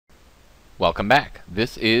Welcome back.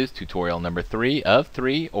 This is tutorial number 3 of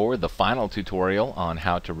 3, or the final tutorial on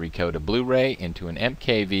how to recode a Blu-ray into an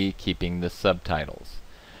MKV keeping the subtitles.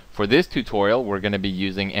 For this tutorial we're going to be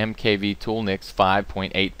using MKV Toolnix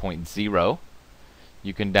 5.8.0.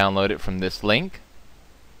 You can download it from this link.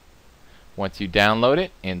 Once you download it,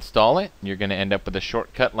 install it, you're going to end up with a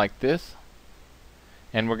shortcut like this.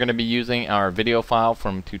 And we're going to be using our video file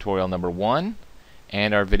from tutorial number 1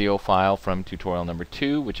 and our video file from tutorial number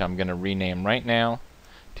 2, which I'm going to rename right now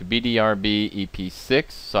to BDRB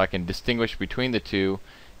EP6 so I can distinguish between the two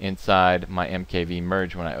inside my MKV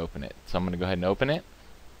merge when I open it. So I'm going to go ahead and open it.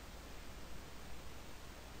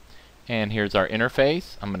 And here's our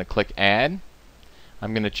interface. I'm going to click Add.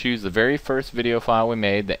 I'm going to choose the very first video file we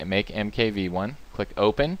made, the Make MKV one. Click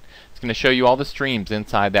Open. It's going to show you all the streams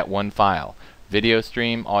inside that one file. Video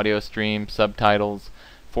stream, audio stream, subtitles,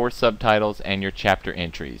 4 subtitles, and your chapter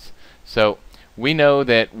entries. So we know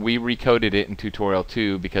that we recoded it in tutorial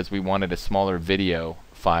 2 because we wanted a smaller video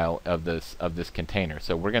file of this container.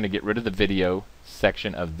 So we're going to get rid of the video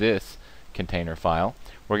section of this container file.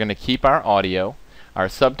 We're going to keep our audio. Our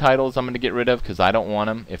subtitles I'm going to get rid of because I don't want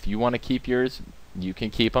them. If you want to keep yours, you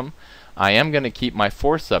can keep them. I am going to keep my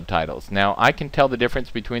 4 subtitles. Now I can tell the difference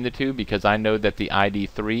between the two because I know that the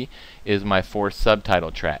ID3 is my 4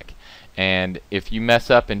 subtitle track. And if you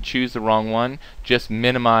mess up and choose the wrong one, just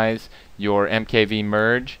minimize your MKV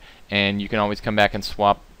merge and you can always come back and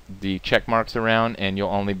swap the check marks around and you'll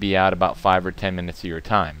only be out about 5 or 10 minutes of your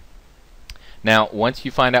time. Now once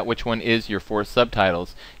you find out which one is your 4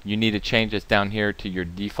 subtitles, you need to change this down here to your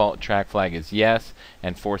default track flag is yes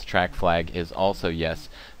and force track flag is also yes.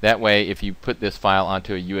 That way if you put this file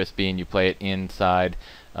onto a USB and you play it inside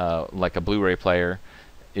like a Blu-ray player,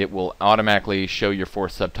 it will automatically show your 4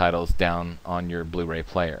 subtitles down on your Blu-ray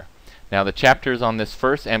player. Now the chapters on this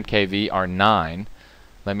first MKV are 9.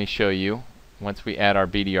 Let me show you. Once we add our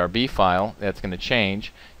BDRB file, that's going to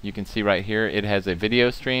change. You can see right here it has a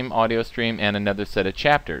video stream, audio stream, and another set of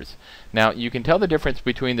chapters. Now you can tell the difference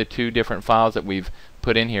between the two different files that we've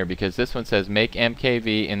put in here because this one says make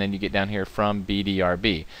MKV and then you get down here from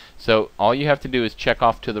BDRB. So all you have to do is check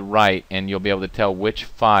off to the right and you'll be able to tell which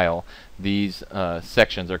file these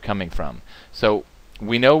sections are coming from. So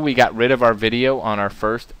we know we got rid of our video on our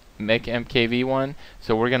first Make MKV one,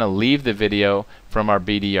 so we're going to leave the video from our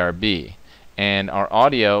BDRB. And our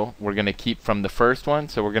audio we're going to keep from the first one,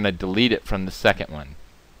 so we're going to delete it from the second one.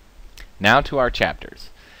 Now to our chapters.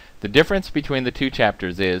 The difference between the two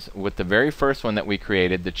chapters is with the very first one that we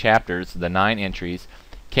created, the chapters, the 9 entries,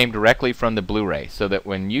 came directly from the Blu-ray, so that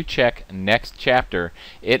when you check next chapter,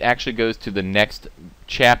 it actually goes to the next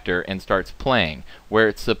chapter and starts playing where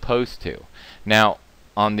it's supposed to. Now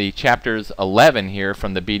on the chapters 11 here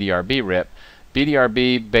from the BDRB rip,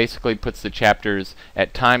 BDRB basically puts the chapters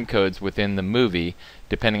at time codes within the movie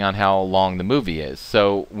depending on how long the movie is.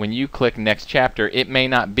 So when you click next chapter, it may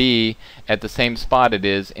not be at the same spot it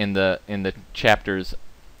is in the chapters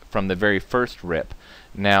from the very first rip.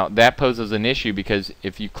 Now that poses an issue because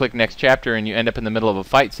if you click next chapter and you end up in the middle of a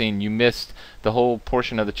fight scene, you missed the whole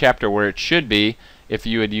portion of the chapter where it should be if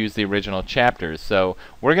you had used the original chapters. So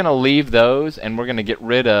we're going to leave those and we're going to get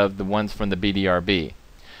rid of the ones from the BDRB.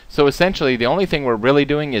 So essentially the only thing we're really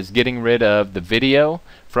doing is getting rid of the video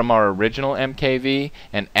from our original MKV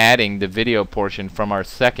and adding the video portion from our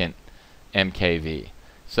second MKV.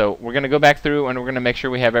 So we're going to go back through and we're going to make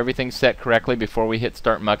sure we have everything set correctly before we hit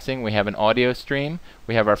start muxing. We have an audio stream,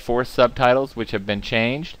 we have our 4 subtitles which have been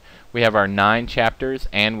changed, we have our 9 chapters,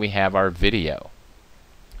 and we have our video.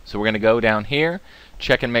 So we're going to go down here,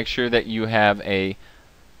 check and make sure that you have a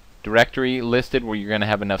directory listed where you're going to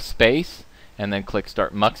have enough space, and then click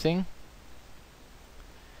start muxing.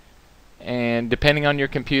 And depending on your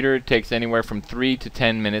computer, it takes anywhere from 3 to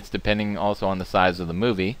 10 minutes depending also on the size of the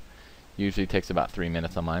movie. Usually takes about 3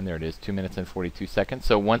 minutes on mine. There it is, 2 minutes and 42 seconds.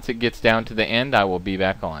 So once it gets down to the end, I will be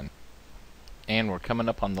back on. And we're coming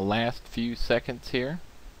up on the last few seconds here.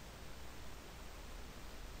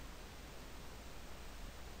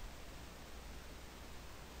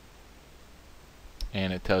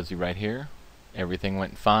 And it tells you right here everything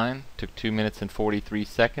went fine. Took 2 minutes and 43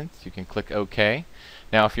 seconds. You can click OK.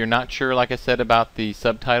 Now if you're not sure, like I said, about the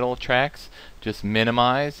subtitle tracks, just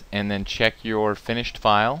minimize and then check your finished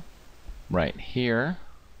file right here.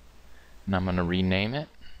 And I'm going to rename it.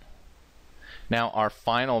 Now our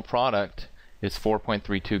final product is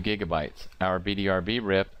 4.32 gigabytes. Our BDRB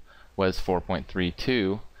rip was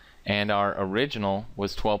 4.32 and our original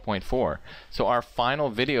was 12.4. So our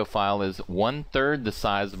final video file is 1/3 the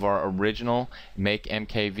size of our original Make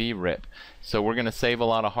MKV rip. So we're going to save a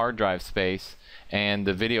lot of hard drive space and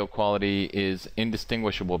the video quality is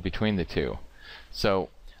indistinguishable between the two. So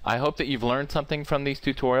I hope that you've learned something from these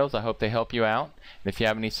tutorials. I hope they help you out. And if you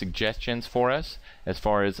have any suggestions for us as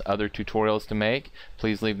far as other tutorials to make,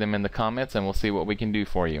 please leave them in the comments and we'll see what we can do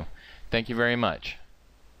for you. Thank you very much.